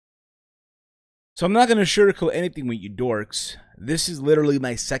So I'm not going to sugarcoat anything with you dorks. This is literally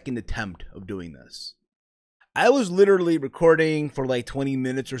my second attempt of doing this. I was literally recording for like 20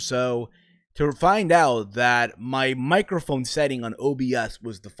 minutes or so to find out that my microphone setting on OBS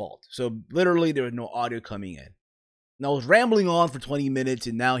was default. So literally there was no audio coming in. And I was rambling on for 20 minutes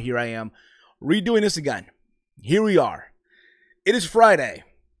and now here I am redoing this again. Here we are. It is Friday.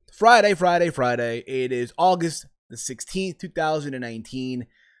 Friday. It is August the 16th, 2019.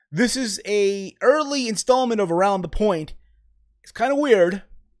 This is a early installment of Around the Point. It's kind of weird.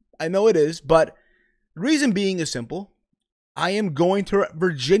 I know it is, but the reason being is simple. I am going to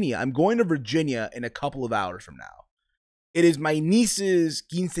Virginia. I'm going to Virginia in a couple of hours from now. It is my niece's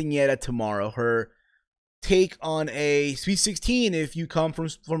quinceañera tomorrow. Her take on a Sweet 16 if you come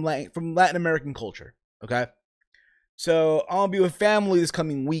from Latin American culture. Okay? So I'll be with family this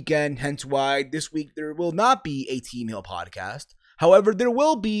coming weekend, hence why this week there will not be a Team Hill podcast. However, there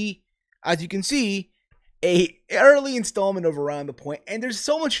will be, as you can see, a early installment of Around the Point, and there's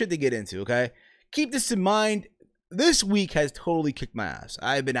so much shit to get into, okay? Keep this in mind. This week has totally kicked my ass.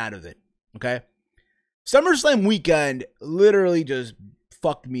 I've been out of it, okay? SummerSlam weekend literally just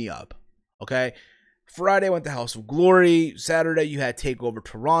fucked me up, okay? Friday went to House of Glory. Saturday you had TakeOver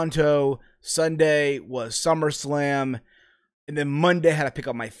Toronto. Sunday was SummerSlam. And then Monday I had to pick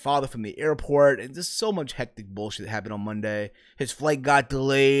up my father from the airport. And just so much hectic bullshit happened on Monday. His flight got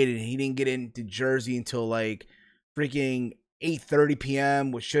delayed and he didn't get into Jersey until like freaking 8:30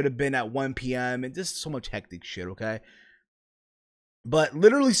 p.m. which should have been at 1 p.m. And just so much hectic shit, okay? But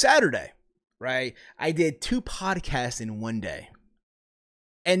literally Saturday, right? I did 2 podcasts in one day.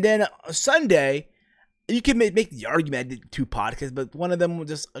 And then Sunday, you can make the argument I did 2 podcasts, but one of them was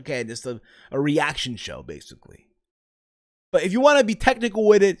just, okay, just a reaction show, basically. But if you want to be technical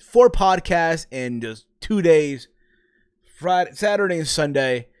with it, 4 podcasts in just 2 days, Friday, Saturday, and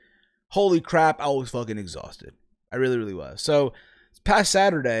Sunday. Holy crap, I was fucking exhausted. I really, really was. So, past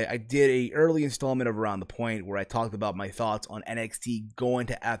Saturday, I did a early installment of Around the Point where I talked about my thoughts on NXT going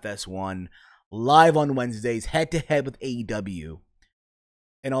to FS1, live on Wednesdays, head-to-head with AEW,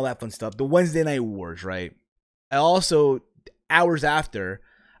 and all that fun stuff. The Wednesday Night Wars, right? I also, hours after,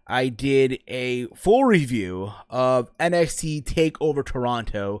 I did a full review of NXT TakeOver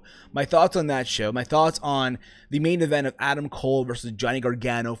Toronto. My thoughts on that show. My thoughts on the main event of Adam Cole versus Johnny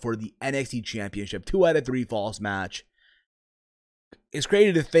Gargano for the NXT Championship. 2 out of 3 falls match. It's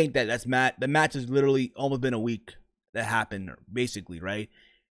crazy to think that the match has literally almost been a week that happened, basically, right?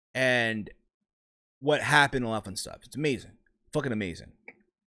 And what happened, all that fun stuff. It's amazing. Fucking amazing.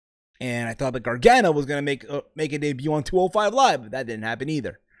 And I thought that Gargano was going to make a debut on 205 Live, but that didn't happen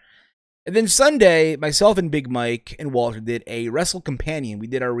either. And then Sunday, myself and Big Mike and Walter did a Wrestle Companion. We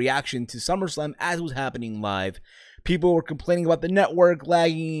did our reaction to SummerSlam as it was happening live. People were complaining about the network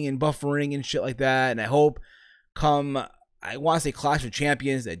lagging and buffering and shit like that. And I hope I want to say Clash of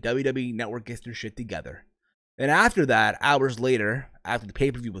Champions, that WWE Network gets their shit together. Then after that, hours later, after the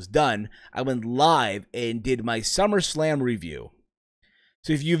pay-per-view was done, I went live and did my SummerSlam review.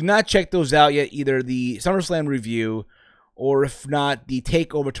 So if you've not checked those out yet, either the SummerSlam review or if not, the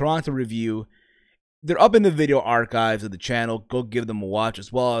TakeOver Toronto review, they're up in the video archives of the channel. Go give them a watch,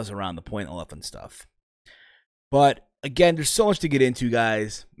 as well as Around the Point, all that fun stuff. But again, there's so much to get into,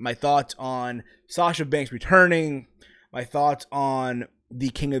 guys. My thoughts on Sasha Banks returning. My thoughts on the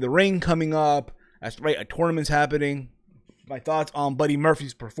King of the Ring coming up. That's right, a tournament's happening. My thoughts on Buddy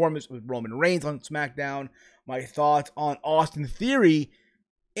Murphy's performance with Roman Reigns on Smackdown. My thoughts on Austin Theory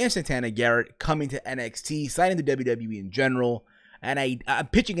and Santana Garrett coming to NXT, signing to WWE in general, and I'm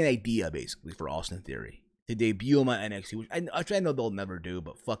pitching an idea basically for Austin Theory to debut him on NXT, which I know they'll never do,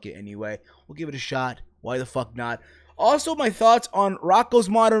 but fuck it anyway. We'll give it a shot. Why the fuck not? Also, my thoughts on Rockos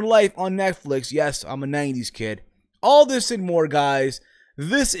Modern Life on Netflix. Yes, I'm a 90s kid. All this and more, guys.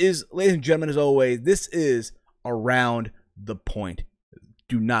 This is, ladies and gentlemen, as always, this is Around the Point.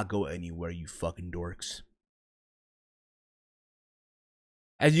 Do not go anywhere, you fucking dorks.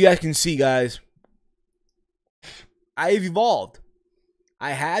 As you guys can see, guys, I have evolved.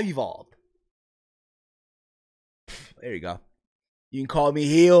 I have evolved. There you go. You can call me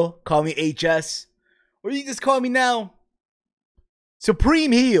Heel, call me HS, or you can just call me now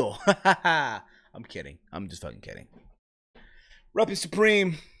Supreme Heel. I'm kidding. I'm just fucking kidding. Reppin'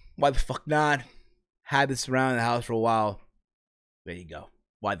 Supreme. Why the fuck not? Had this around the house for a while. There you go.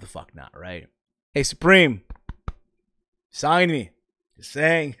 Why the fuck not, right? Hey, Supreme. Sign me. Just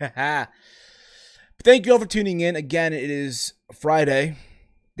saying. But thank you all for tuning in. Again, it is Friday.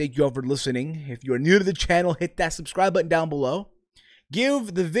 Thank you all for listening. If you are new to the channel, hit that subscribe button down below.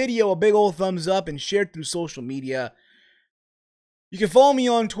 Give the video a big old thumbs up and share it through social media. You can follow me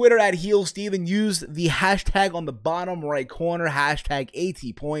on Twitter at HeelSteve and use the hashtag on the bottom right corner, hashtag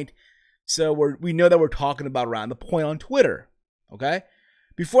ATPoint. So we know that we're talking about Around the Point on Twitter, okay?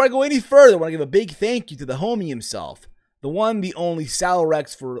 Before I go any further, I want to give a big thank you to the homie himself, the one, the only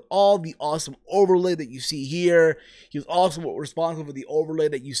Salarex, for all the awesome overlay that you see here. He was also responsible for the overlay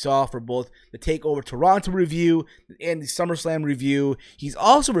that you saw for both the TakeOver Toronto review and the SummerSlam review. He's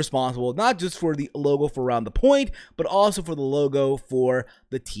also responsible not just for the logo for Around the Point, but also for the logo for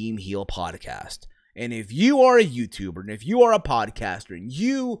the Team Heel podcast. And if you are a YouTuber and if you are a podcaster and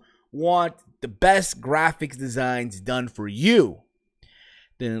you want the best graphics designs done for you,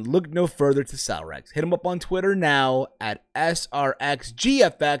 then look no further to Salarex. Hit him up on Twitter now at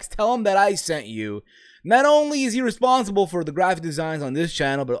SRXGFX. Tell him that I sent you. Not only is he responsible for the graphic designs on this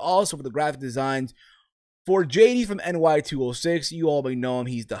channel, but also for the graphic designs for JD from NY206. You all may know him.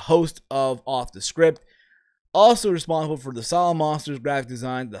 He's the host of Off the Script. Also responsible for the Solid Monsters graphic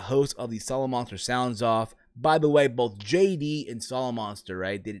design, the host of the Solid Monster Sounds Off. By the way, both JD and Solid Monster,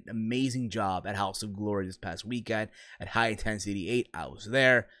 right, did an amazing job at House of Glory this past weekend at High Intensity 8. I was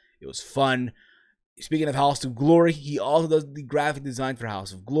there. It was fun. Speaking of House of Glory, he also does the graphic design for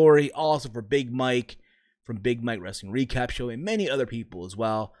House of Glory, also for Big Mike from Big Mike Wrestling Recap Show, and many other people as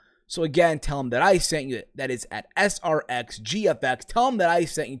well. So again, tell him that I sent you. That is at SRXGFX. Tell him that I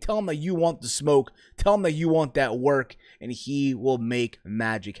sent you. Tell him that you want the smoke. Tell him that you want that work, and he will make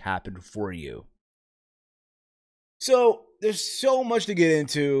magic happen for you. So, there's so much to get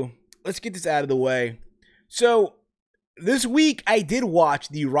into. Let's get this out of the way. So, this week, I did watch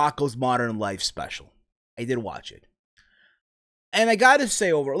the Rockos Modern Life special. I did watch it. And I gotta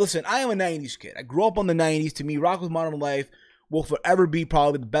say listen, I am a 90s kid. I grew up on the 90s. To me, Rockos Modern Life will forever be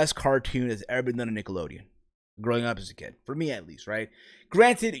probably the best cartoon that's ever been done on Nickelodeon. Growing up as a kid. For me, at least, right?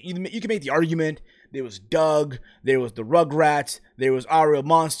 Granted, you can make the argument. There was Doug. There was the Rugrats. There was Our Real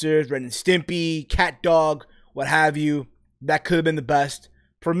Monsters, Ren and Stimpy, Cat Dog, what have you. That could have been the best.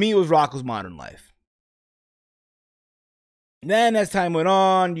 For me, it was Rockos Modern Life. And then as time went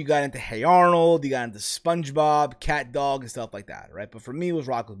on, you got into Hey Arnold, you got into SpongeBob, Cat Dog, and stuff like that, right? But for me, it was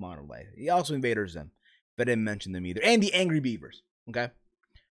Rockos Modern Life. He also Invader Zim, but I didn't mention them either. And the Angry Beavers, okay?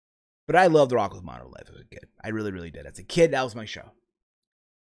 But I loved Rockos Modern Life as a kid. I really, really did. As a kid, that was my show.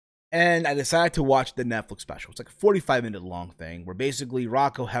 And I decided to watch the Netflix special. It's like a 45-minute long thing where basically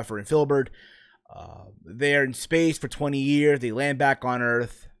Rocco, Heifer, and Filbert, they're in space for 20 years. They land back on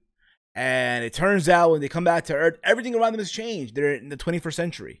Earth. And it turns out when they come back to Earth, everything around them has changed. They're in the 21st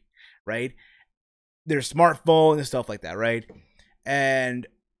century, right? There's smartphones and stuff like that, right? And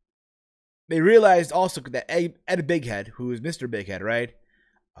they realized also that Ed Bighead, who is Mr. Bighead, right?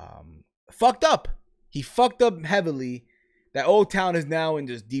 Fucked up. He fucked up heavily. That old town is now in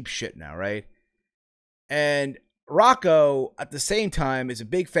just deep shit now, right? And Rocco, at the same time, is a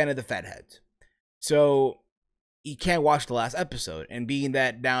big fan of the Fatheads. So he can't watch the last episode. And being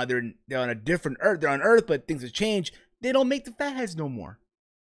that now they're on a different Earth, they're on Earth, but things have changed, they don't make the Fatheads no more.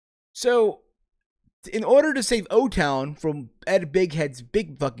 So in order to save O-Town from Ed Bighead's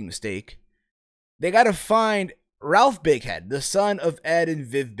big fucking mistake, they got to find Ralph Bighead, the son of Ed and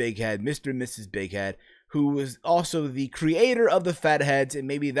Viv Bighead, Mr. and Mrs. Bighead, who was also the creator of the Fatheads, and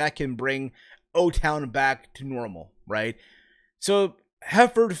maybe that can bring O-Town back to normal, right? So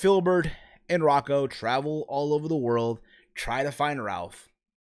Heifer, Filbert, and Rocco travel all over the world, try to find Ralph.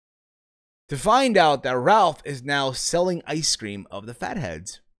 To find out that Ralph is now selling ice cream of the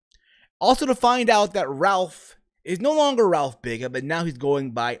Fatheads. Also to find out that Ralph is no longer Ralph Bighead, but now he's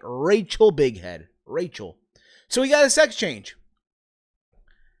going by Rachel Bighead. Rachel. So he got a sex change.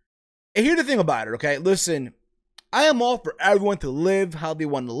 And here's the thing about it, okay? Listen, I am all for everyone to live how they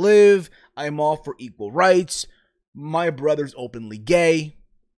want to live. I am all for equal rights. My brother's openly gay.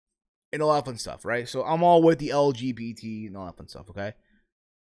 And all that fun stuff, right? So I'm all with the LGBT and all that fun stuff, okay?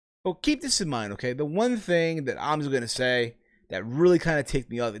 But keep this in mind, okay? The one thing that I'm just going to say that really kind of ticked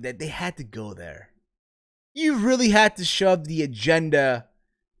me off, that they had to go there. You really had to shove the agenda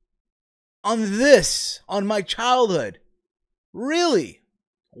on this, on my childhood. Really?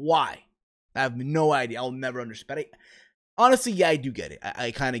 Why? I have no idea. I'll never understand. But honestly, yeah, I do get it.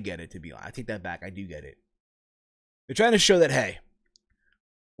 I kind of get it, to be honest. I take that back. I do get it. They're trying to show that, hey,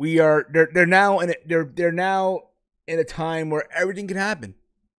 they're now in a time where everything can happen.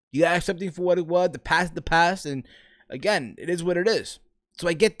 You gotta accept something for what it was. The past is the past, and again, it is what it is. So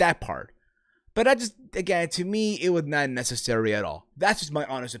I get that part. But I just, again, to me, it was not necessary at all. That's just my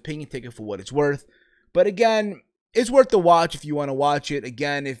honest opinion. Take it for what it's worth. But again, it's worth the watch if you want to watch it.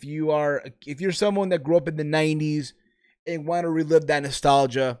 Again, if you're someone that grew up in the 90s and want to relive that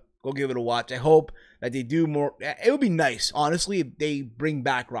nostalgia, Go give it a watch. I hope that they do more. It would be nice, honestly, if they bring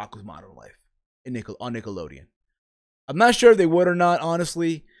back Rockos Modern Life on Nickelodeon. I'm not sure if they would or not,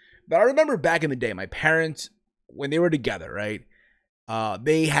 honestly. But I remember back in the day, my parents, when they were together, right?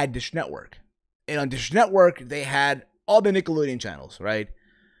 They had Dish Network. And on Dish Network, they had all the Nickelodeon channels, right?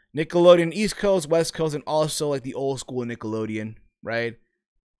 Nickelodeon East Coast, West Coast, and also like the old school Nickelodeon, right?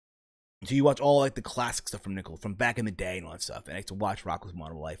 So you watch all like the classic stuff from back in the day and all that stuff. And I used to watch Rockos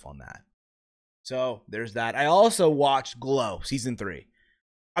Modern Life on that. So there's that. I also watched Glow Season 3.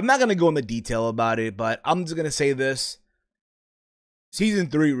 I'm not going to go into detail about it, but I'm just going to say this. Season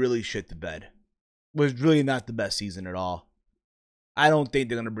 3 really shit the bed. Was really not the best season at all. I don't think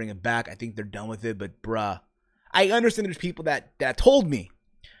they're going to bring it back. I think they're done with it, but bruh. I understand there's people that told me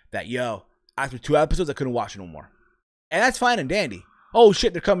that, yo, after 2 episodes, I couldn't watch it no more. And that's fine and dandy. Oh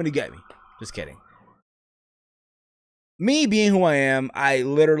shit, they're coming to get me. Just kidding. Me being who I am, I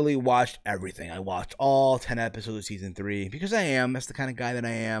literally watched everything. I watched all 10 episodes of Season 3 because I am. That's the kind of guy that I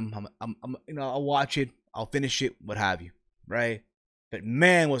am. I'll watch it. I'll finish it, what have you, right? But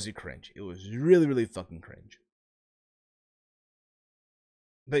man, was it cringe. It was really, really fucking cringe.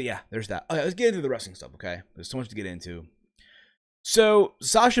 But yeah, there's that. Okay, let's get into the wrestling stuff, okay? There's so much to get into. So,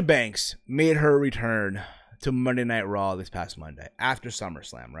 Sasha Banks made her return to Monday Night Raw this past Monday after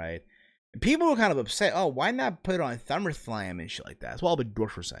SummerSlam, right? And people were kind of upset. Oh, why not put it on SummerSlam and shit like that? That's what all the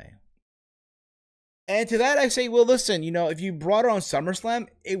dorks were saying. And to that I say, well, listen, you know, if you brought her on SummerSlam,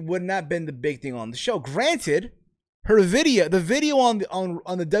 it would not have been the big thing on the show. Granted, the video on the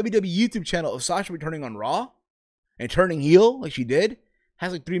WWE YouTube channel of Sasha returning on Raw and turning heel like she did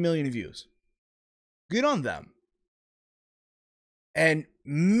has like 3 million views. Good on them. And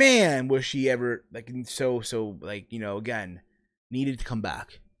man, was she ever like so like, you know, again, needed to come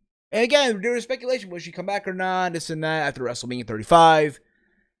back. And again, there was speculation, will she come back or not, this and that, after WrestleMania 35.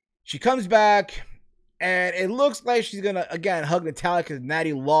 She comes back, and it looks like she's going to, again, hug Natalya because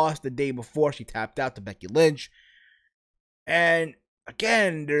Natty lost the day before she tapped out to Becky Lynch. And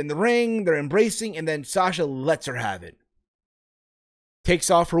again, they're in the ring, they're embracing, and then Sasha lets her have it.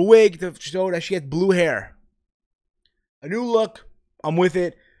 Takes off her wig to show that she has blue hair. A new look, I'm with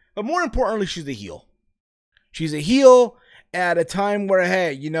it. But more importantly, she's a heel. She's a heel at a time where,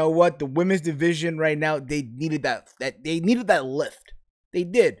 hey, you know what? The women's division right now, they needed that lift. They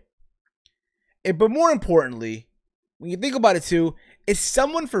did. But more importantly, when you think about it too, it's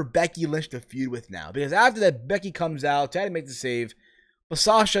someone for Becky Lynch to feud with now. Because after that, Becky comes out, trying to make the save, but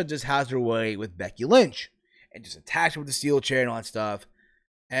Sasha just has her way with Becky Lynch. And just attached her with the steel chair and all that stuff.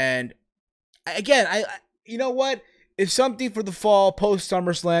 And again, I you know what? If something for the fall, post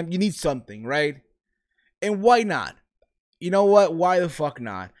SummerSlam, you need something, right? And why not? You know what? Why the fuck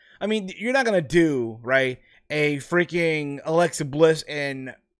not? I mean, you're not going to do, right, a freaking Alexa Bliss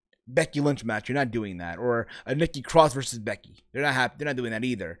and Becky Lynch match. You're not doing that. Or a Nikki Cross versus Becky. They're not doing that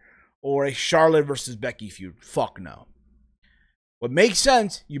either. Or a Charlotte versus Becky feud. Fuck no. What makes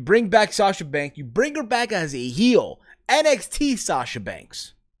sense, you bring back Sasha Banks. You bring her back as a heel. NXT Sasha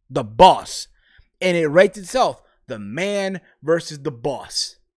Banks. The boss. And it writes itself. The man versus the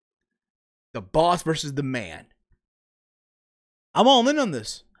boss. The boss versus the man. I'm all in on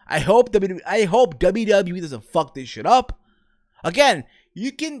this. I hope WWE doesn't fuck this shit up. Again,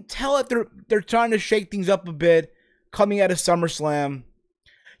 you can tell that they're trying to shake things up a bit coming out of SummerSlam.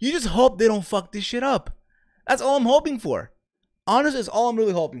 You just hope they don't fuck this shit up. That's all I'm hoping for. Honestly, that's all I'm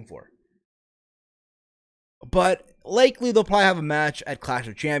really hoping for. But likely they'll probably have a match at Clash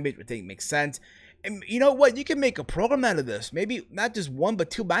of Champions, which I think makes sense. And you know what? You can make a program out of this. Maybe not just 1, but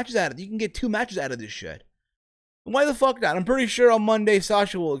 2 matches out of it. You can get 2 matches out of this shit. Why the fuck not? I'm pretty sure on Monday,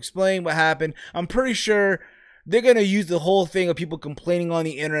 Sasha will explain what happened. I'm pretty sure they're going to use the whole thing of people complaining on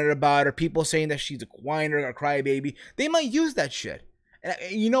the internet about her, people saying that she's a whiner or a crybaby. They might use that shit. And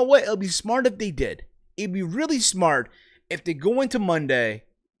you know what? It'll be smart if they did. It'd be really smart if they go into Monday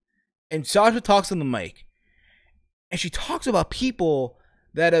and Sasha talks on the mic and she talks about people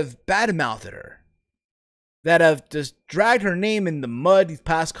that have badmouthed her, that have just dragged her name in the mud these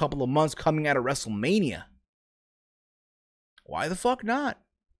past couple of months coming out of WrestleMania. Why the fuck not?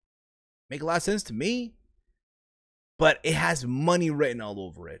 Make a lot of sense to me. But it has money written all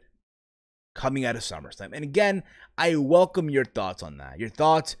over it coming out of SummerSlam. And again, I welcome your thoughts on that. Your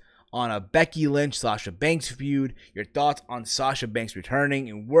thoughts on a Becky Lynch, Sasha Banks feud. Your thoughts on Sasha Banks returning.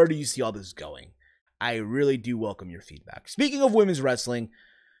 And where do you see all this going? I really do welcome your feedback. Speaking of women's wrestling,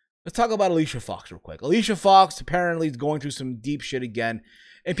 let's talk about Alicia Fox real quick. Alicia Fox apparently is going through some deep shit again.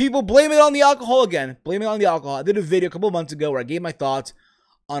 And people blame it on the alcohol again. Blame it on the alcohol. I did a video a couple of months ago where I gave my thoughts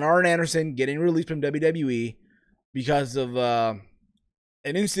on Arn Anderson getting released from WWE because of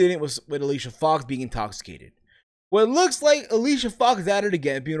an incident with Alicia Fox being intoxicated. Well, it looks like Alicia Fox is at it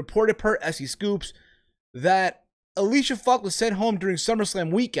again, being reported per SE Scoops that Alicia Fox was sent home during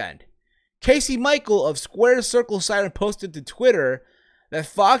SummerSlam weekend. Casey Michael of Square Circle Siren posted to Twitter that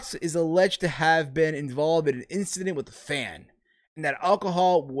Fox is alleged to have been involved in an incident with a fan, and that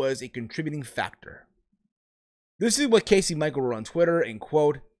alcohol was a contributing factor. This is what Casey Michael wrote on Twitter, and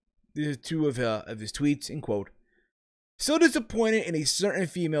quote, these are two of his tweets, and quote, "Still disappointed in a certain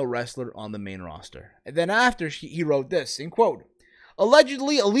female wrestler on the main roster." And then after, he wrote this, and quote,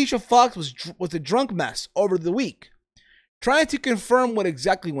 "Allegedly, Alicia Fox was a drunk mess over the week. Trying to confirm what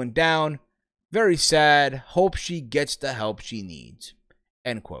exactly went down. Very sad. Hope she gets the help she needs."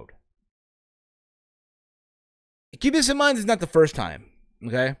 End quote. Keep this in mind, this is not the first time,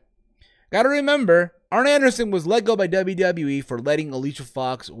 okay? Gotta remember, Arn Anderson was let go by WWE for letting Alicia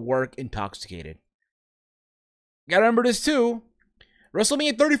Fox work intoxicated. Gotta remember this too.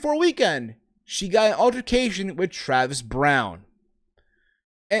 WrestleMania 34 weekend, she got an altercation with Travis Brown.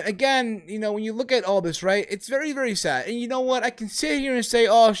 And again, you know, when you look at all this, right, it's very, very sad. And you know what? I can sit here and say,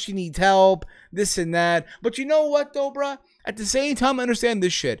 oh, she needs help, this and that. But you know what, though, bruh? At the same time, I understand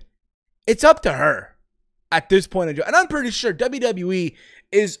this shit. It's up to her at this point. And I'm pretty sure WWE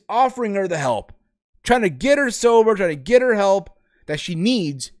is offering her the help. Trying to get her sober, trying to get her help that she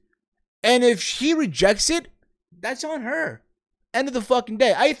needs. And if she rejects it, that's on her. End of the fucking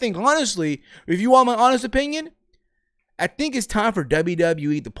day. I think, honestly, if you want my honest opinion, I think it's time for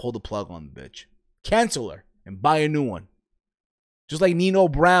WWE to pull the plug on the bitch. Cancel her and buy a new one. Just like Nino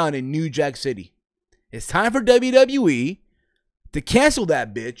Brown in New Jack City. It's time for WWE to cancel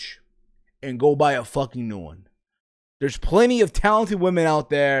that bitch and go buy a fucking new one. There's plenty of talented women out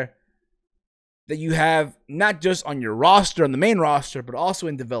there that you have not just on your roster, on the main roster, but also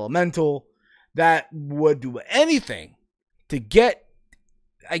in developmental that would do anything to get,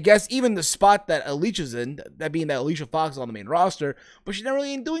 I guess, even the spot that Alicia's in, that being that Alicia Fox is on the main roster, but she never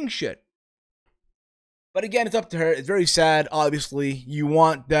really ain't doing shit. But again, it's up to her. It's very sad, obviously. You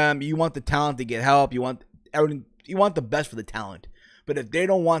want them, you want the talent to get help, you want everything, you want the best for the talent. But if they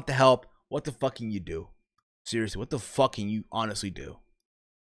don't want the help, what the fuck can you do? Seriously, what the fuck can you honestly do?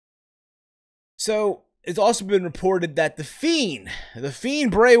 So, it's also been reported that the Fiend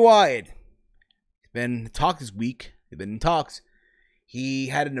Bray Wyatt, been in talks this week. They've been in talks. He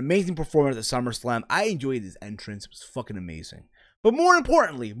had an amazing performance at SummerSlam. I enjoyed his entrance. It was fucking amazing. But more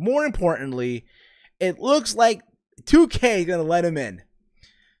importantly, it looks like 2K is going to let him in.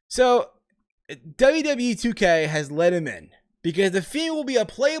 So, WWE2K has let him in because the Fiend will be a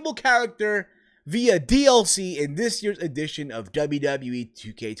playable character via DLC in this year's edition of WWE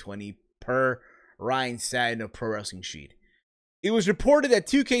 2K20 per Ryan Satin of Pro Wrestling Sheet. It was reported that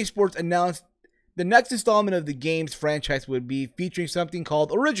 2K Sports announced the next installment of the game's franchise would be featuring something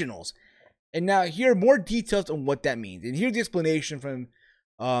called Originals. And now here are more details on what that means. And here's the explanation from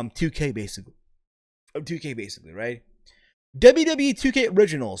 2K basically. Right? WWE 2K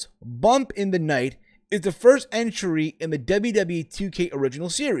Originals Bump in the Night is the first entry in the WWE 2K Original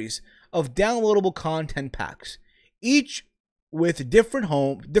series of downloadable content packs, each with a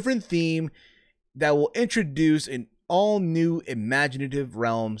different theme that will introduce an all new imaginative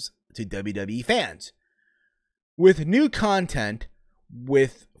realms to WWE fans. With new content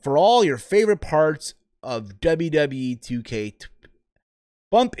for all your favorite parts of WWE 2K,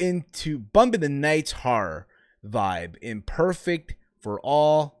 bump in the Night's horror vibe in perfect for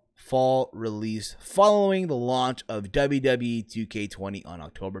all fall release following the launch of WWE 2K20 on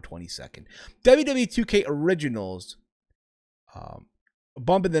October 22nd. WWE 2K Originals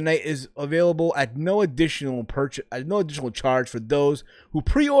Bump in the Night is available at no additional charge for those who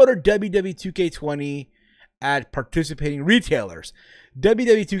pre-order WWE 2K20 at participating retailers.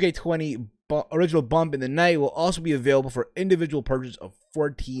 WWE 2K20 Original Bump in the Night will also be available for individual purchase of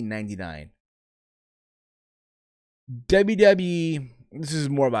 $14.99. This is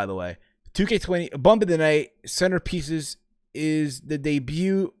more, by the way. 2K20 Bump in the Night centerpieces is the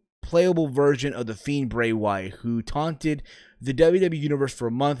debut playable version of the Fiend Bray Wyatt, who taunted the WWE Universe for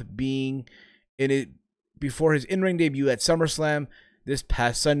a month, being in it before his in-ring debut at SummerSlam this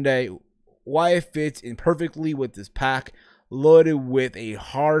past Sunday. Wyatt fits in perfectly with this pack, loaded with a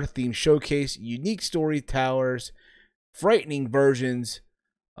hard-themed showcase, unique story towers, frightening versions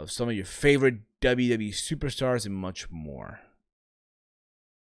of some of your favorite WWE superstars, and much more.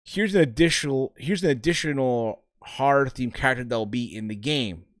 Here's an additional hard-themed character that will be in the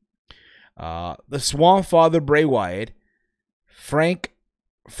game. The Swamp Father Bray Wyatt,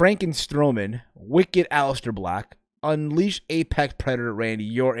 Frankenstrowman, Wicked Aleister Black, Unleash Apex Predator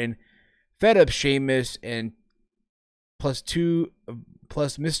Randy Orton, Fed Up Sheamus, and plus two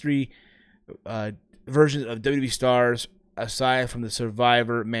plus mystery versions of WWE stars, aside from the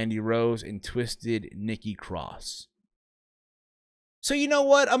Survivor, Mandy Rose, and Twisted Nikki Cross. So you know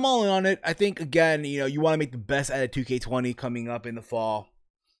what? I'm all in on it. I think, again, you know, you want to make the best out of 2K20 coming up in the fall.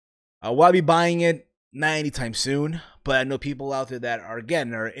 Will I be buying it? Not anytime soon, but I know people out there that are, again,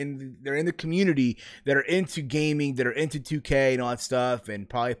 they're in the community, that are into gaming, that are into 2K and all that stuff, and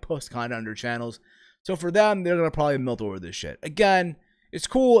probably post content on their channels. So for them, they're going to probably melt over this shit. Again, it's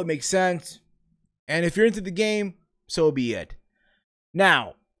cool. It makes sense. And if you're into the game, so be it.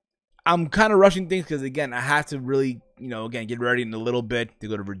 Now, I'm kind of rushing things because, again, I have to really, you know, again, get ready in a little bit to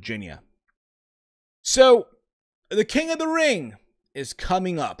go to Virginia. So, the King of the Ring is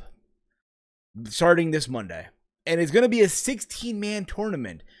coming up, starting this Monday. And it's going to be a 16-man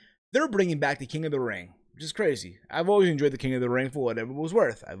tournament. They're bringing back the King of the Ring, which is crazy. I've always enjoyed the King of the Ring for whatever it was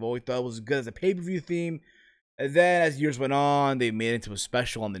worth. I've always thought it was good as a pay-per-view theme. And then, as years went on, they made it into a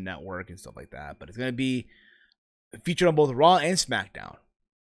special on the network and stuff like that. But it's going to be featured on both Raw and SmackDown.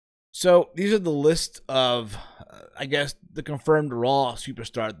 So, these are the list of, I guess, the confirmed Raw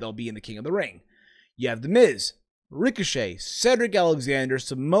superstar that'll be in the King of the Ring. You have The Miz, Ricochet, Cedric Alexander,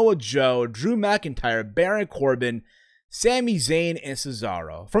 Samoa Joe, Drew McIntyre, Baron Corbin, Sami Zayn, and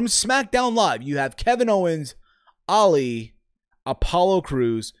Cesaro. From SmackDown Live, you have Kevin Owens, Ali, Apollo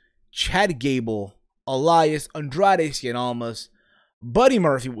Crews, Chad Gable, Elias, Andrade Cien Almas, Buddy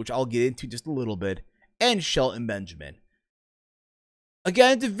Murphy, which I'll get into just a little bit, and Shelton Benjamin.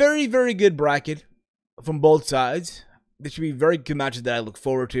 Again, it's a very, very good bracket from both sides. There should be very good matches that I look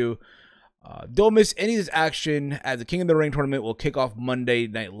forward to. Don't miss any of this action, as the King of the Ring tournament will kick off Monday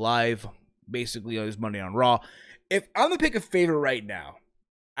Night Live, basically this Monday on Raw. If I'm going to pick a favorite right now,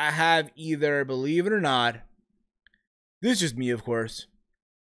 I have either, believe it or not, this is just me, of course.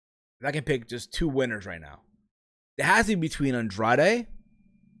 I can pick just two winners right now. It has to be between Andrade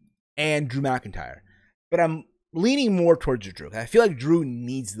and Drew McIntyre. But I'm leaning more towards Drew. I feel like Drew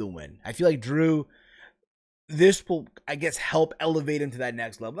needs the win. I feel like Drew, this will, I guess, help elevate him to that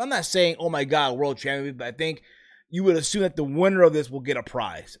next level. I'm not saying, oh my God, world champion, but I think you would assume that the winner of this will get a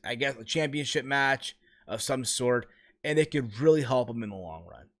prize. I guess a championship match of some sort, and it could really help him in the long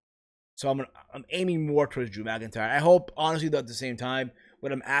run. So I'm aiming more towards Drew McIntyre. I hope, honestly, that at the same time,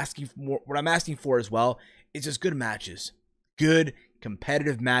 what I'm asking for as well is just good matches, good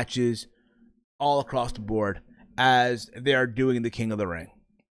competitive matches all across the board, as they are doing the King of the Ring.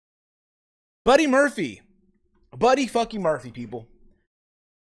 Buddy Murphy. Buddy fucking Murphy, people.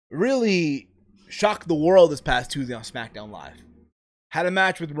 Really shocked the world this past Tuesday on SmackDown Live. Had a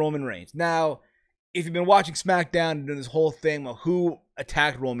match with Roman Reigns. Now, if you've been watching SmackDown and doing this whole thing of who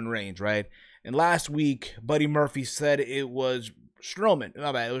attacked Roman Reigns, right? And last week, Buddy Murphy said it was Strowman.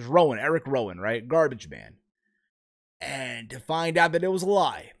 No, it was Rowan, Eric Rowan, right? Garbage man. And to find out that it was a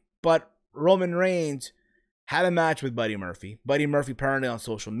lie. But Roman Reigns had a match with Buddy Murphy. Buddy Murphy apparently on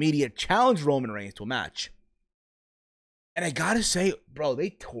social media challenged Roman Reigns to a match. And I gotta say, bro, they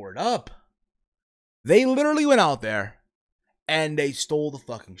tore it up. They literally went out there and they stole the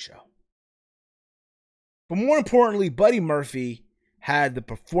fucking show. But more importantly, Buddy Murphy had the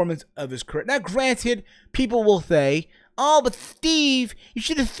performance of his career. Now, granted, people will say, oh, but Steve, you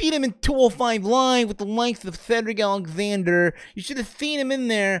should have seen him in 205 Live with the likes of Cedric Alexander. You should have seen him in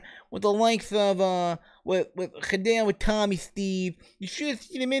there with the likes of, with HOGAN with Tommy Steve. You should have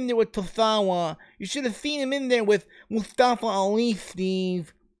seen him in there with Tosawa. You should have seen him in there with Mustafa Ali,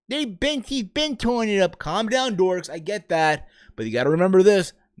 Steve. He's been torn it up. Calm down, dorks. I get that. But you got to remember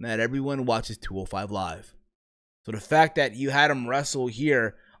this. Not everyone watches 205 Live. So the fact that you had him wrestle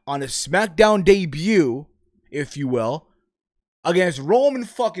here on a SmackDown debut, if you will, against Roman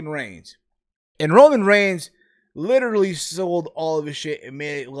fucking Reigns. And Roman Reigns literally sold all of his shit and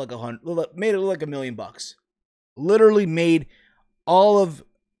made it look like $1 million. Literally made all of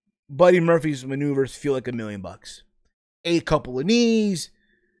Buddy Murphy's maneuvers feel like $1 million. Ate a couple of knees,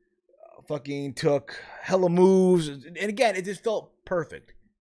 fucking took hella moves, and again, it just felt perfect.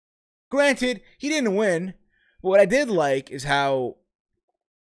 Granted, he didn't win, but what I did like is how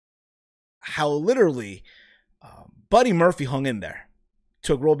literally Buddy Murphy hung in there.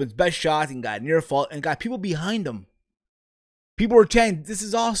 Took Roman's best shots and got near fall and got people behind him. People were chanting, this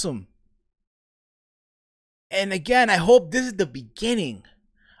is awesome. And again, I hope this is the beginning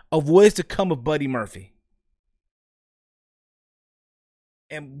of what is to come of Buddy Murphy.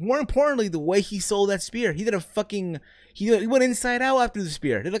 And more importantly, the way he sold that spear. He did a fucking, he went inside out after the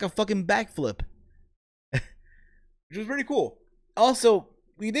spear. Did like a fucking backflip. Which was pretty cool. Also,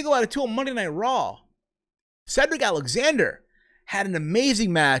 when you think about it too, on Monday Night Raw, Cedric Alexander had an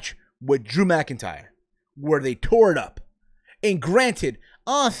amazing match with Drew McIntyre where they tore it up. And granted,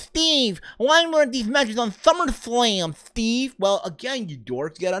 oh, Steve, why weren't these matches on SummerSlam, Steve? Well, again, you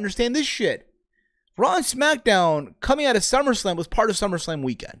dorks, you gotta understand this shit. Raw and SmackDown coming out of SummerSlam was part of SummerSlam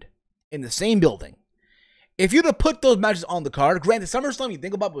weekend in the same building. If you'd have put those matches on the card, granted, SummerSlam, you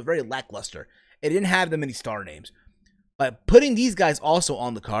think about it, was very lackluster. It didn't have that many star names. But putting these guys also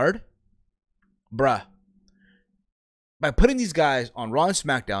on the card, bruh, by putting these guys on Raw and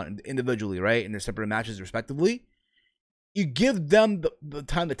SmackDown individually, right, in their separate matches respectively, you give them the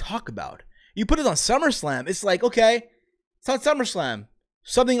time to talk about. You put it on SummerSlam, it's like, okay, it's on SummerSlam,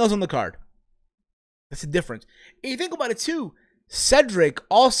 something else on the card. That's the difference. And you think about it too, Cedric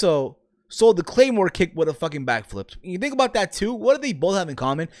also sold the Claymore kick with a fucking backflip. You think about that too, what do they both have in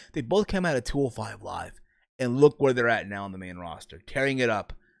common? They both came out of 205 Live. And look where they're at now on the main roster, tearing it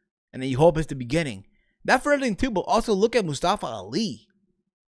up. And then you hope it's the beginning. Not for everything too, but also look at Mustafa Ali.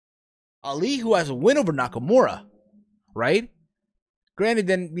 Ali, who has a win over Nakamura, right? Granted,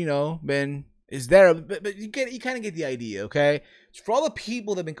 then, you know, Ben is there, but you kind of get the idea, okay? So for all the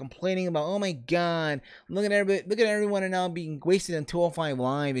people that have been complaining about, oh my God, look at everyone now being wasted on 205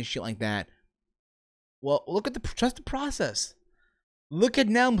 Live and shit like that. Well, trust the process. Look at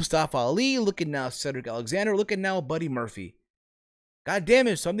now Mustafa Ali. Look at now Cedric Alexander. Look at now Buddy Murphy. God damn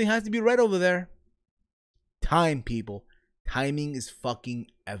it, something has to be right over there. Time, people. Timing is fucking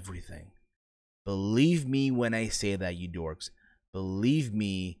everything. Believe me when I say that, you dorks. Believe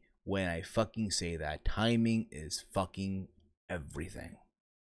me when I fucking say that. Timing is fucking everything.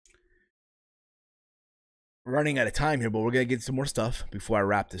 Running out of time here, but we're going to get some more stuff before I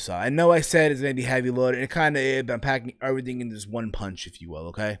wrap this up. I know I said it's going to be heavy loaded, and it kind of is, but I'm packing everything in this one punch, if you will,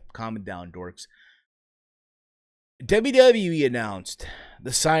 okay? Calm it down, dorks. WWE announced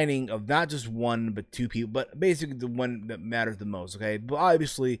the signing of not just one, but two people, but basically the one that matters the most, okay? But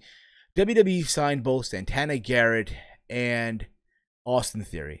obviously, WWE signed both Santana Garrett and Austin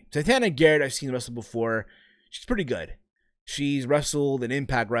Theory. Santana Garrett, I've seen wrestle before. She's pretty good. She's wrestled in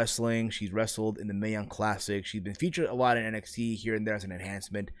Impact Wrestling. She's wrestled in the Mae Young Classic. She's been featured a lot in NXT here and there as an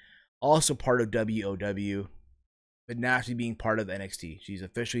enhancement. Also part of WOW, but now she's being part of NXT. She's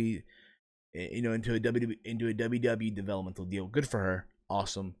officially, you know, into a WWE developmental deal. Good for her.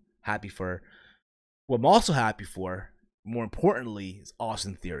 Awesome. Happy for her. What I'm also happy for, more importantly, is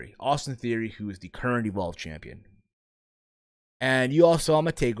Austin Theory. Austin Theory, who is the current Evolve champion. And you all saw him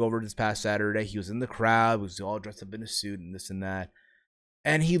at TakeOver this past Saturday. He was in the crowd, was all dressed up in a suit and this and that.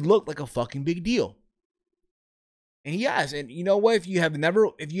 And he looked like a fucking big deal. And he has. And you know what? If you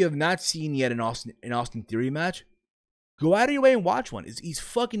have not seen yet an Austin Theory match, go out of your way and watch one. He's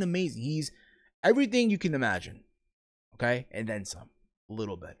fucking amazing. He's everything you can imagine. Okay? And then some. A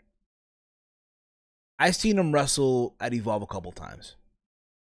little bit. I've seen him wrestle at Evolve a couple times.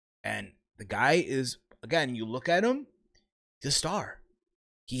 And the guy is, again, you look at him, he's a star.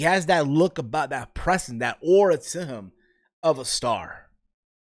 He has that look about that presence, that aura to him of a star.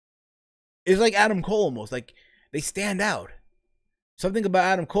 It's like Adam Cole almost. Like, they stand out. Something about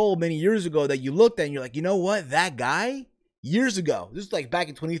Adam Cole many years ago that you looked at and you're like, you know what? That guy, years ago, this is like back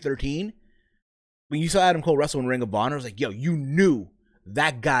in 2013, when you saw Adam Cole wrestle in Ring of Honor, it was like, yo, you knew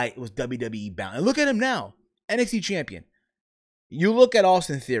that guy was WWE bound. And look at him now, NXT champion. You look at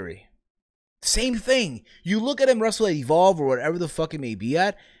Austin Theory. Same thing. You look at him wrestle at Evolve or whatever the fuck it may be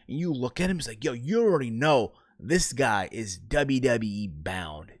at, and you look at him, it's like, yo, you already know this guy is WWE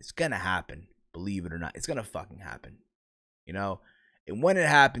bound. It's gonna happen. Believe it or not. It's gonna fucking happen. You know? And when it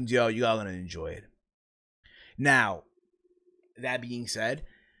happens, yo, you all gonna enjoy it. Now, that being said,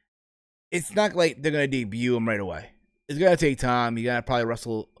 it's not like they're gonna debut him right away. It's gonna take time. You gotta probably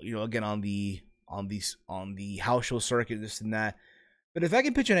wrestle, you know, again on the house show circuit, this and that. But if I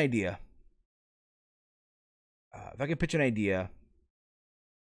can pitch an idea,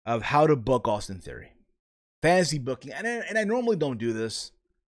 of how to book Austin Theory, fantasy booking, and I normally don't do this.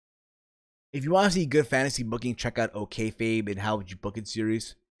 If you want to see good fantasy booking, check out OKFabe and How Would You Book It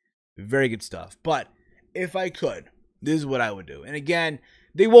series. Very good stuff. But if I could, this is what I would do. And again,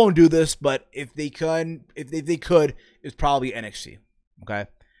 they won't do this, but if they could, it's probably NXT. Okay?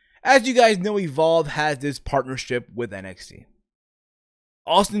 As you guys know, Evolve has this partnership with NXT.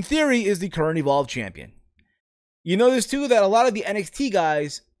 Austin Theory is the current Evolve champion. You notice too that a lot of the NXT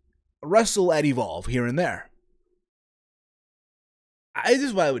guys wrestle at Evolve here and there. This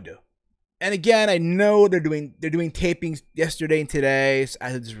is what I would do. And again, I know they're doing tapings yesterday and today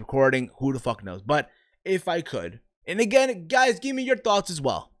as it's recording. Who the fuck knows? But if I could, and again, guys, give me your thoughts as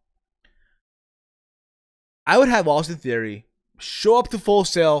well. I would have Austin Theory show up to Full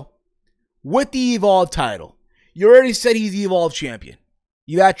Sail with the Evolve title. You already said he's the Evolve champion.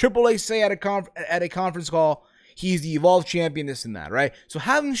 You had Triple H say at a conference call, He's the Evolve champion, this and that, right? So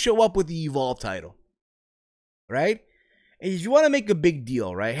have him show up with the Evolve title, right? And if you want to make a big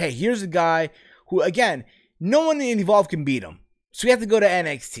deal, right? Hey, here's a guy who, again, no one in Evolve can beat him. So we have to go to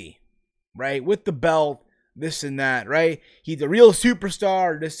NXT, right? With the belt, this and that, right? He's a real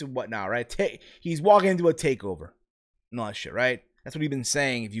superstar, this and whatnot, right? He's walking into a takeover and all that shit, right? That's what he's been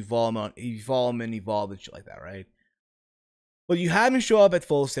saying if you follow him in Evolve and shit like that, right? But you have him show up at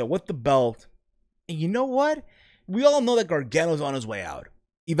Full Sail with the belt. And you know what? We all know that Gargano's on his way out.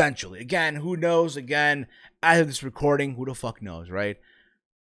 Eventually. Again, who knows? Again, as of this recording, who the fuck knows, right?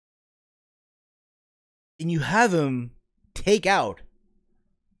 And you have him take out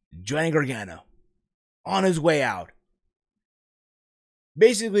Johnny Gargano on his way out.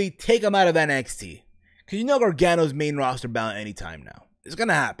 Basically, take him out of NXT. Because you know Gargano's main roster bound anytime now. It's going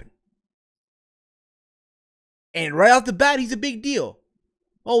to happen. And right off the bat, he's a big deal.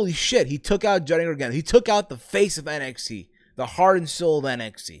 Holy shit, he took out Johnny Gargano. He took out the face of NXT. The heart and soul of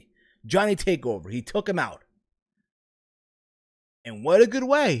NXT. Johnny Takeover. He took him out. And what a good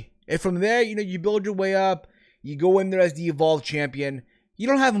way. And from there, you know, you build your way up. You go in there as the Evolve champion. You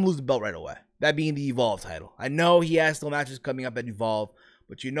don't have him lose the belt right away. That being the Evolve title. I know he has still matches coming up at Evolve.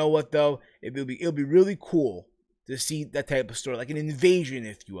 But you know what, though? It'll be really cool to see that type of story. Like an invasion,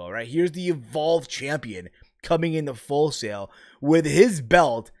 if you will, right? Here's the Evolve champion coming into Full Sail with his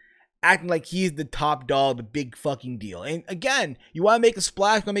belt, acting like he's the top dog, the big fucking deal. And again, you want to make a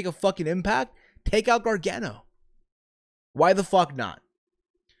splash, want to make a fucking impact? Take out Gargano. Why the fuck not?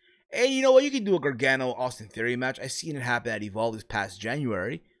 And you know what? You can do a Gargano-Austin Theory match. I've seen it happen at Evolve this past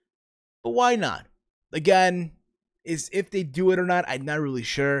January. But why not? Again, if they do it or not, I'm not really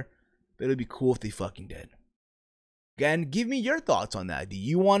sure. But it would be cool if they fucking did. Again, give me your thoughts on that. Do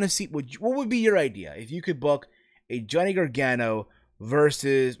you want to see, what would be your idea if you could book a Johnny Gargano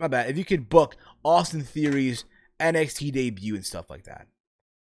versus, if you could book Austin Theory's NXT debut and stuff like that?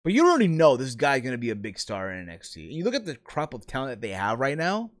 But you already know this guy's going to be a big star in NXT. And you look at the crop of talent that they have right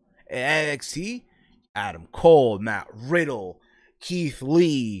now in NXT, Adam Cole, Matt Riddle, Keith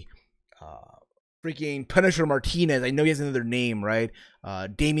Lee, freaking Punisher Martinez. I know he has another name, right?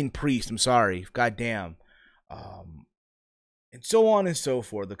 Damian Priest, I'm sorry. Goddamn. And so on and so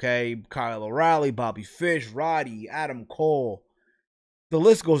forth, okay? Kyle O'Reilly, Bobby Fish, Roddy, Adam Cole. The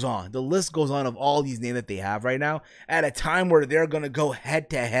list goes on. The list goes on of all these names that they have right now at a time where they're going to go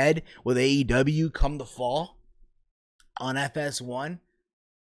head-to-head with AEW come the fall on FS1.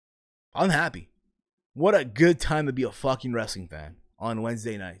 I'm happy. What a good time to be a fucking wrestling fan on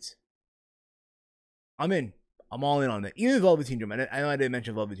Wednesday nights. I'm in. I'm all in on that. Even Velveteen Dream. I know I didn't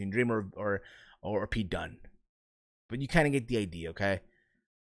mention Velveteen Dream or Pete Dunne. But you kind of get the idea, okay?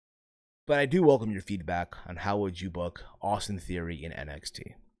 But I do welcome your feedback on how would you book Austin Theory in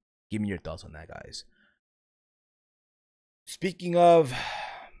NXT. Give me your thoughts on that, guys. Speaking of,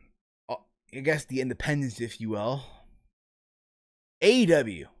 I guess, the independents, if you will.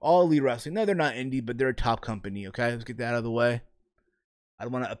 AEW, All Elite Wrestling. No, they're not indie, but they're a top company, okay? Let's get that out of the way. I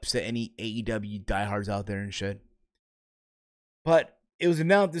don't want to upset any AEW diehards out there and shit. But it was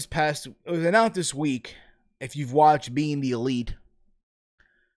announced this week, if you've watched Being the Elite,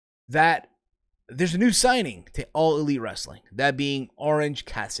 that there's a new signing to All Elite Wrestling. That being Orange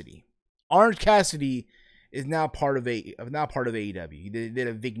Cassidy. Orange Cassidy is now part of AEW. He did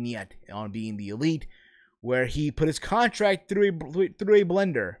a vignette on Being the Elite, where he put his contract through a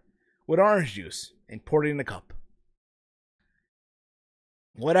blender with orange juice and poured it in a cup.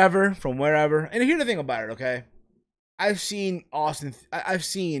 Whatever, from wherever. And here's the thing about it, okay? I've seen Orange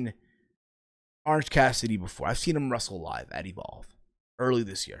Cassidy before. I've seen him wrestle live at Evolve early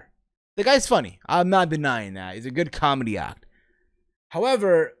this year. The guy's funny. I'm not denying that. He's a good comedy act.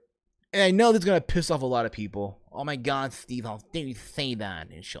 However, and I know this is going to piss off a lot of people. Oh my God, Steve, how dare you say that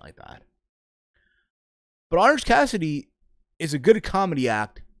and shit like that. But Orange Cassidy is a good comedy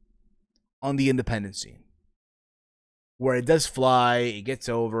act on the independent scene. Where it does fly, it gets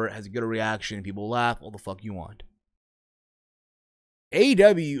over, it has a good reaction, people laugh, all the fuck you want.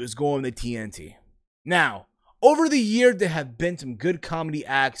 AEW is going to TNT. Now, over the years, there have been some good comedy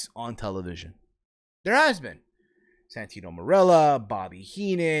acts on television. There has been. Santino Marella, Bobby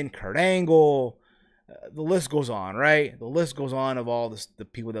Heenan, Kurt Angle. The list goes on, right? The list goes on of all the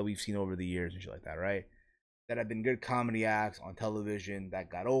people that we've seen over the years and shit like that, right? That have been good comedy acts on television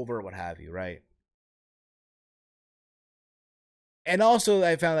that got over, what have you, right? And also,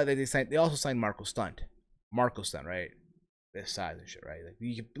 I found out that they also signed Marco Stunt. Right? This size and shit, right? Like,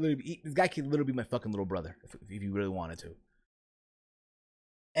 this guy could literally be my fucking little brother if you really wanted to.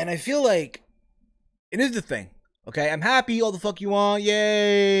 And I feel like, it is the thing, okay? I'm happy, all the fuck you want,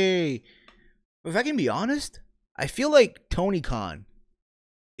 yay! But if I can be honest, I feel like Tony Khan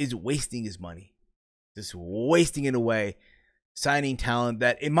is wasting his money. Just wasting it away, signing talent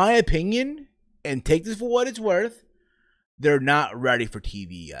that, in my opinion, and take this for what it's worth, they're not ready for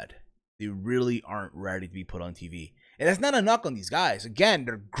TV yet. They really aren't ready to be put on TV. And that's not a knock on these guys. Again,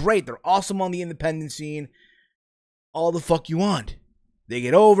 they're great. They're awesome on the independent scene. All the fuck you want. They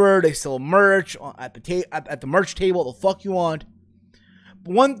get over. They sell merch at the merch table. The fuck you want.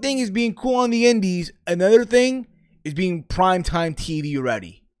 One thing is being cool on the indies. Another thing is being primetime TV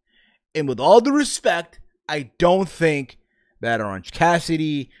ready. And with all due respect, I don't think that Orange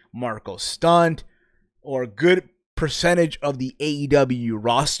Cassidy, Marco Stunt, or a good percentage of the AEW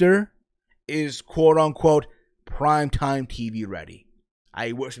roster is quote-unquote primetime TV ready.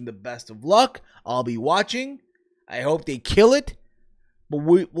 I wish them the best of luck. I'll be watching. I hope they kill it. But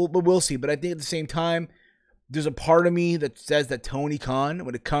we'll see. But I think at the same time, there's a part of me that says that Tony Khan,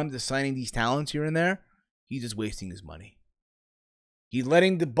 when it comes to signing these talents here and there, he's just wasting his money. He's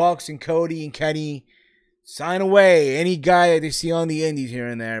letting the Bucks and Cody and Kenny sign away any guy that they see on the indies here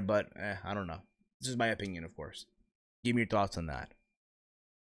and there. But I don't know. This is my opinion, of course. Give me your thoughts on that.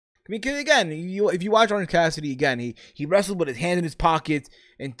 I mean, because again, if you watch Orange Cassidy, again, he wrestled with his hands in his pockets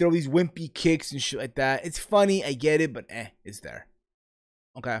and throw these wimpy kicks and shit like that. It's funny, I get it, but it's there.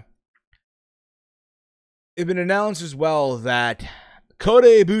 Okay. It's been announced as well that Kota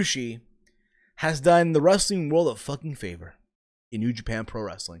Ibushi has done the wrestling world a fucking favor in New Japan Pro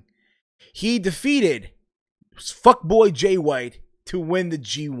Wrestling. He defeated fuckboy Jay White to win the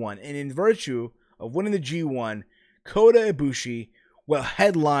G1, and in virtue of winning the G1, Kota Ibushi will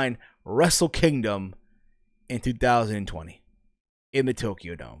headline Wrestle Kingdom in 2020 in the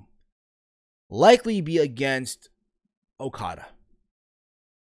Tokyo Dome. Likely be against Okada.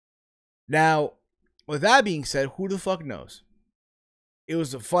 Now, with that being said, who the fuck knows? It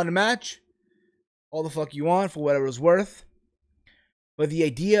was a fun match. All the fuck you want for whatever it's worth. But the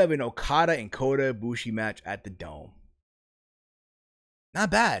idea of an Okada and Kota Ibushi match at the Dome,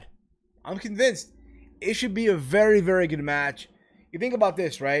 not bad. I'm convinced it should be a very, very good match. You think about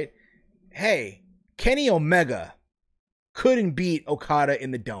this, right? Hey, Kenny Omega couldn't beat Okada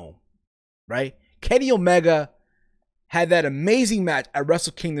in the Dome, right? Kenny Omega had that amazing match at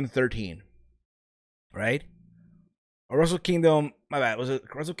Wrestle Kingdom 13, right? Or Wrestle Kingdom, my bad, was it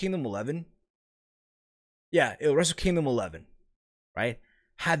Wrestle Kingdom 11? Yeah, it was Wrestle Kingdom 11, right?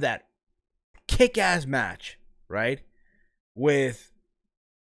 Had that kick-ass match, right? With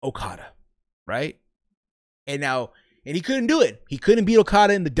Okada, right? And he couldn't do it. He couldn't beat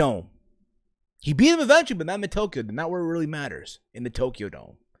Okada in the Dome. He beat him eventually, but not in Tokyo. Not where it really matters, in the Tokyo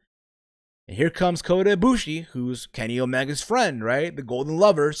Dome. And here comes Kota Ibushi, who's Kenny Omega's friend, right? The Golden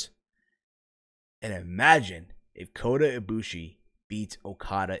Lovers. And imagine if Kota Ibushi beats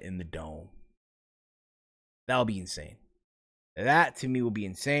Okada in the Dome. That would be insane. That, to me, will be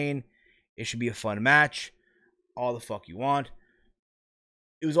insane. It should be a fun match. All the fuck you want.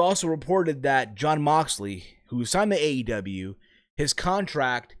 It was also reported that Jon Moxley, who signed the AEW, his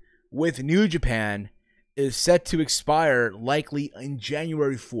contract with New Japan is set to expire likely on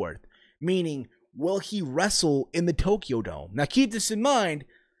January 4th. Meaning, will he wrestle in the Tokyo Dome? Now, keep this in mind.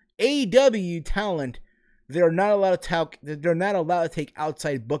 AEW talent, they're not allowed to take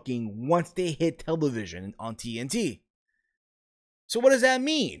outside booking once they hit television on TNT. So what does that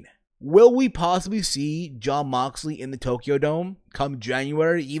mean? Will we possibly see Jon Moxley in the Tokyo Dome come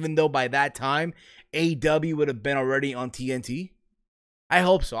January, even though by that time AEW would have been already on TNT? I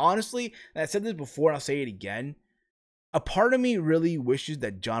hope so. Honestly, and I said this before, and I'll say it again. A part of me really wishes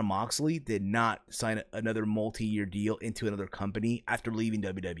that Jon Moxley did not sign another multi-year deal into another company after leaving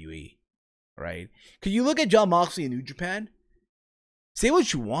WWE, right? Because you look at Jon Moxley in New Japan, say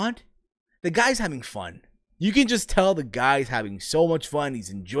what you want, the guy's having fun. You can just tell the guy's having so much fun. He's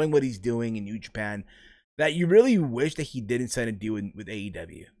enjoying what he's doing in New Japan that you really wish that he didn't sign a deal with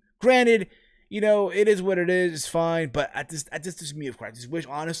AEW. Granted, you know, it is what it is. It's fine. But at this is me, of course. I just wish,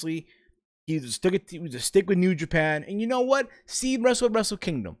 honestly, he would just stick with New Japan. And you know what? See him wrestle at Wrestle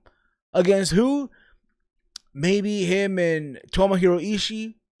Kingdom. Against who? Maybe him and Tomohiro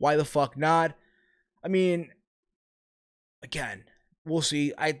Ishii. Why the fuck not? I mean, again, we'll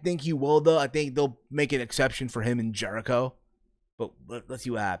see. I think he will, though. I think they'll make an exception for him and Jericho. But let's see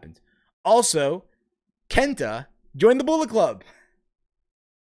what happens. Also, Kenta joined the Bullet Club.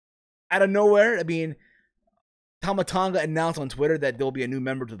 Out of nowhere, I mean, Tama Tonga announced on Twitter that there'll be a new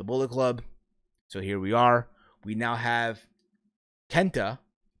member to the Bullet Club. So here we are. We now have Kenta,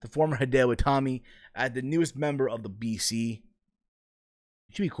 the former Hideo Itami, as the newest member of the BC.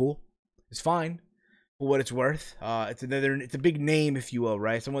 It should be cool. It's fine for what it's worth. It's a big name, if you will,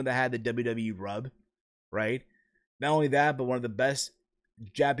 right? Someone that had the WWE rub, right? Not only that, but one of the best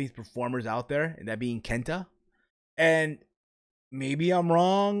Japanese performers out there, and that being Kenta. And maybe I'm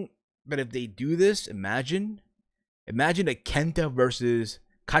wrong, but if they do this, imagine a Kenta versus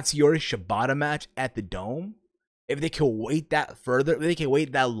Katsuyori Shibata match at the Dome. If they can wait that further, if they can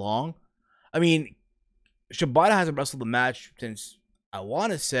wait that long. I mean, Shibata hasn't wrestled the match since I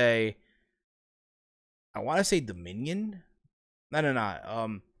want to say Dominion.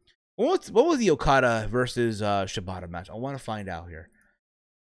 No. What was the Okada versus Shibata match? I want to find out here.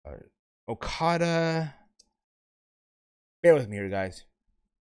 Okada. Bear with me here, guys.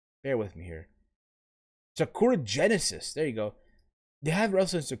 Bear with me here. Sakura Genesis. There you go. They have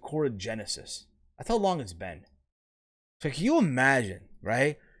wrestled in Sakura Genesis. That's how long it's been. So can you imagine,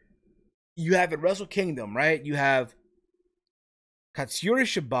 right? You have at Wrestle Kingdom, right? You have Katsuyori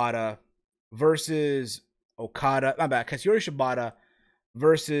Shibata versus Okada. My bad. Katsuyori Shibata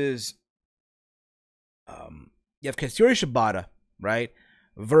versus you have Katsuyori Shibata, right?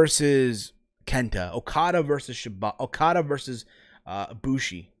 Versus Kenta. Okada versus Shibata. Okada versus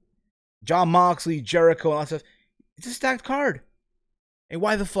Ibushi. Jon Moxley, Jericho, and all that stuff. It's a stacked card. And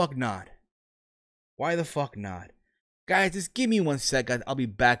why the fuck not? Why the fuck not? Guys, just give me 1 second. I'll be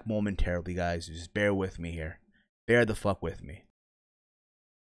back momentarily, guys. Just bear with me here. Bear the fuck with me.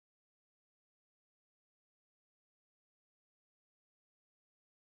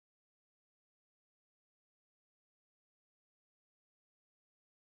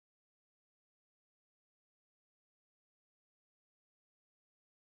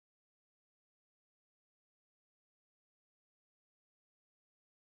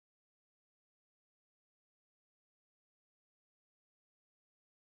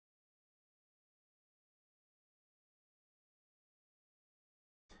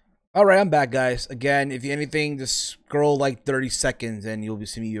 All right, I'm back, guys. Again, if anything, just scroll like 30 seconds and you'll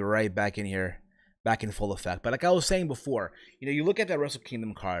see me right back in here, back in full effect. But like I was saying before, you look at that Wrestle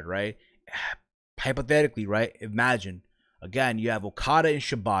Kingdom card, right? Hypothetically, right? Imagine, again, you have Okada and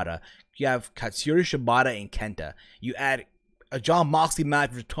Shibata. You have Katsuyori Shibata and Kenta. You add a Jon Moxley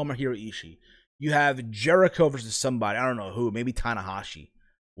match versus Tomohiro Ishii. You have Jericho versus somebody. I don't know who. Maybe Tanahashi.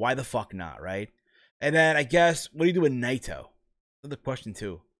 Why the fuck not, right? And then I guess, what do you do with Naito? That's the question,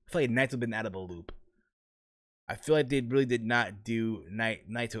 too. I feel like Naito been out of the loop. I feel like they really did not do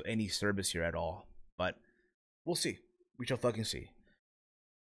Naito any service here at all. But we'll see. We shall fucking see.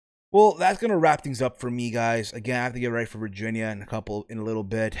 Well, that's gonna wrap things up for me, guys. Again, I have to get ready for Virginia in a little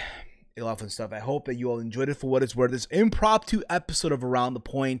bit. And stuff. I hope that you all enjoyed it for what it's worth. This impromptu episode of Around the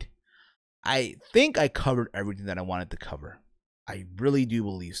Point. I think I covered everything that I wanted to cover. I really do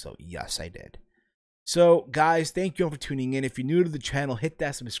believe so. Yes, I did. So, guys, thank you all for tuning in. If you're new to the channel, hit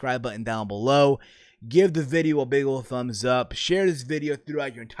that subscribe button down below. Give the video a big old thumbs up. Share this video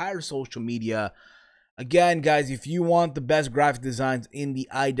throughout your entire social media. Again, guys, if you want the best graphic designs in the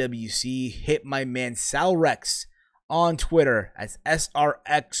IWC, hit my man Sal Rex on Twitter as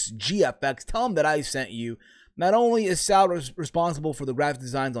SRXGFX. Tell him that I sent you. Not only is Sal responsible for the graphic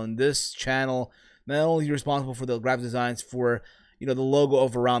designs on this channel, not only is he responsible for the graphic designs for the logo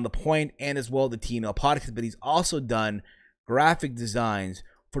of Around the Point and as well the TNL podcast, but he's also done graphic designs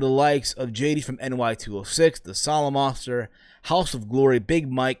for the likes of JD from NY206, the Solemn Monster, House of Glory, Big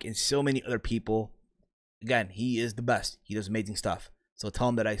Mike, and so many other people. Again, he is the best. He does amazing stuff. So tell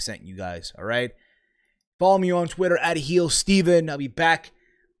him that I sent you guys, all right? Follow me on Twitter at HeelSteven. I'll be back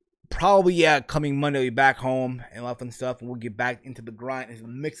probably, coming Monday. I'll be back home and a lot of fun stuff. And we'll get back into the grind and the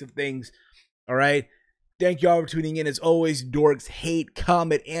mix of things, all right? Thank y'all for tuning in. As always, dorks, hate,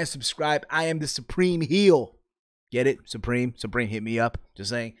 comment, and subscribe. I am the Supreme Heel. Get it? Supreme. Supreme, hit me up. Just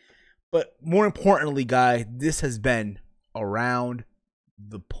saying. But more importantly, guys, this has been Around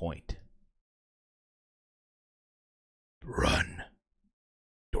the Point. Run,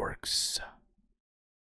 dorks.